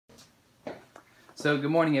So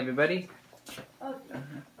good morning, everybody. Oh.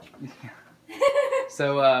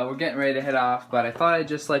 So we're getting ready to head off, but I thought I'd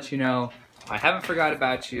just let you know I haven't forgot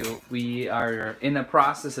about you. We are in the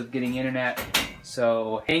process of getting internet,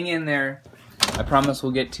 so hang in there. I promise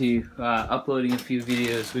we'll get to uploading a few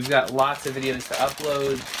videos. We've got lots of videos to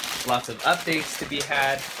upload, lots of updates to be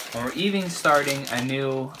had, and we're even starting a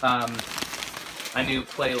new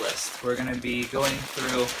playlist. We're going to be going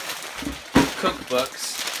through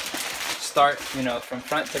cookbooks, start from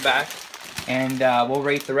front to back, and we'll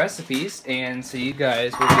rate the recipes, and so you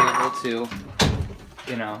guys will be able to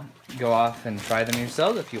go off and try them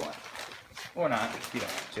yourselves if you want, or not if you don't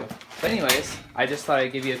want to. But anyways, I just thought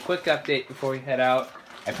I'd give you a quick update before we head out.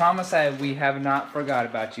 I promise we have not forgot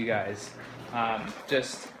about you guys.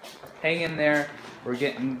 Just hang in there. We're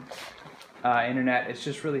getting internet. It's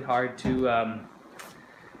just really hard to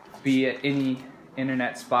be at any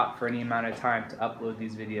internet spot for any amount of time to upload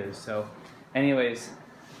these videos. So anyways,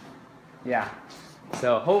 yeah,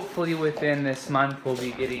 so hopefully within this month we'll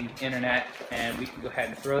be getting internet and we can go ahead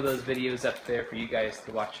and throw those videos up there for you guys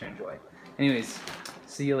to watch and enjoy. Anyways,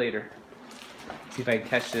 see you later. See if I can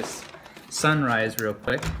catch this sunrise real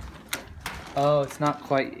quick. Oh, it's not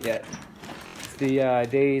quite yet. The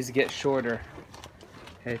days get shorter.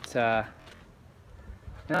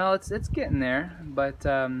 No, it's getting there, but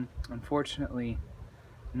unfortunately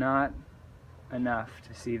not enough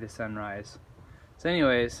to see the sunrise. So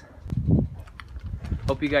anyways,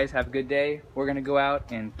 hope you guys have a good day. We're gonna go out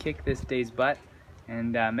and kick this day's butt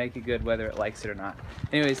and make it good whether it likes it or not.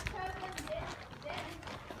 Anyways,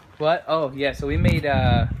 what? Oh yeah, so we made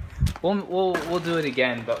we'll do it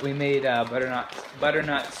again, but we made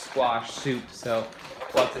butternut squash soup, so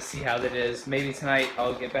we'll have to see how that is. Maybe tonight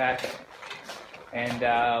I'll get back and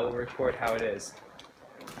we'll record how it is.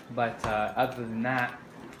 But other than that,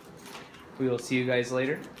 we will see you guys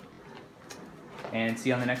later and see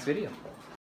you on the next video.